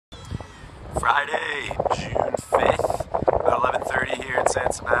Friday, June 5th, about 11:30 here in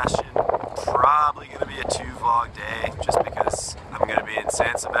San Sebastian. Probably going to be a 2-vlog day just because I'm going to be in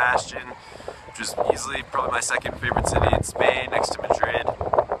San Sebastian, which is easily probably my second favorite city in Spain next to Madrid.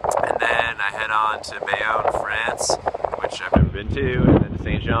 And then I head on to Bayonne, France, which I've never been to, and then to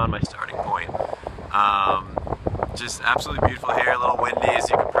Saint Jean, my starting point. Just absolutely beautiful here, a little windy as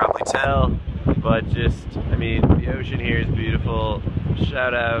you can probably tell, but just, I mean, the ocean here is beautiful.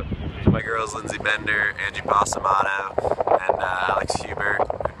 Shout out to my girls Lindsay Bender, Angie Passamato, and Alex Hubert,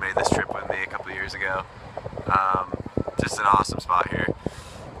 who made this trip with me a couple years ago. Just an awesome spot here.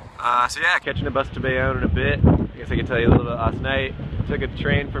 So yeah, catching a bus to Bayonne in a bit. I guess I can tell you a little bit last night. Took a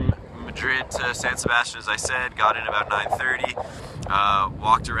train from Madrid to San Sebastian, as I said, got in about 9:30,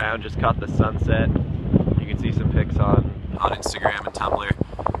 walked around, just caught the sunset. You can see some pics on Instagram and Tumblr.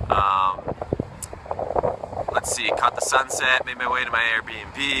 Let's see, caught the sunset, made my way to my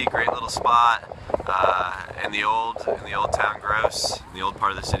Airbnb, great little spot in the old town Gross, in the old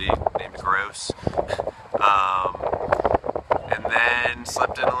part of the city named Gross. And then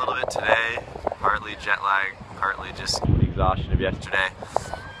slept in a little bit today, partly jet lag, partly just the exhaustion of yesterday,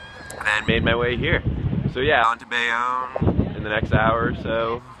 and then made my way here. So yeah, on to Bayonne in the next hour or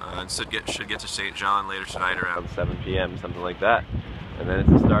so, and should get to Saint Jean later tonight around 7 p.m., something like that. And then it's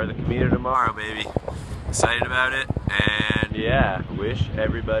the start of the Camino tomorrow, baby. Excited about it, and yeah, wish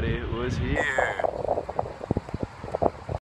everybody was here.